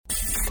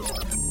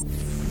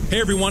Hey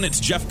everyone, it's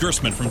Jeff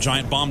Gersman from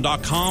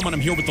GiantBomb.com, and I'm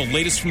here with the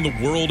latest from the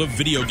world of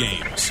video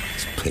games.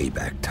 It's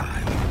payback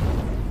time.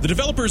 The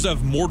developers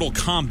of Mortal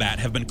Kombat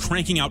have been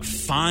cranking out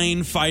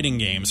fine fighting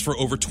games for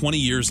over 20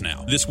 years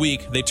now. This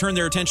week, they turn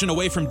their attention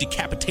away from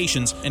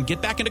decapitations and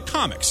get back into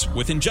comics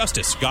with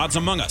Injustice: Gods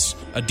Among Us,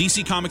 a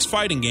DC Comics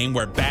fighting game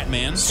where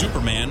Batman,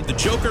 Superman, the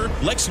Joker,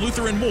 Lex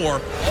Luthor, and more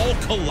all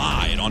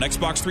collide on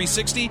Xbox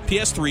 360,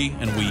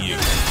 PS3, and Wii U.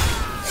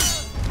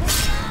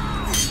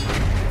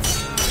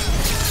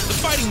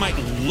 Fighting might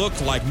look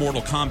like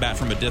Mortal Kombat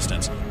from a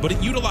distance, but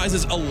it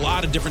utilizes a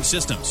lot of different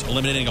systems,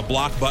 eliminating a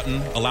block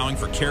button, allowing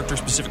for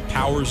character-specific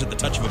powers at the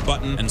touch of a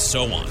button, and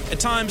so on.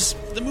 At times,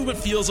 the movement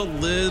feels a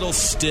little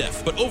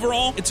stiff, but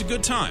overall, it's a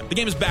good time. The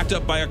game is backed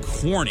up by a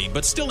corny,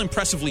 but still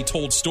impressively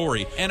told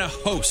story, and a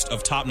host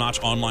of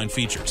top-notch online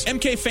features.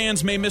 MK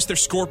fans may miss their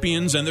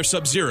Scorpions and their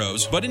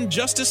Sub-Zeros, but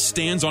Injustice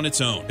stands on its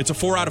own. It's a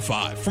 4 out of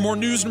 5. For more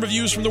news and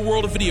reviews from the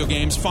world of video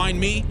games, find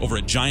me over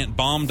at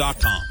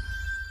GiantBomb.com.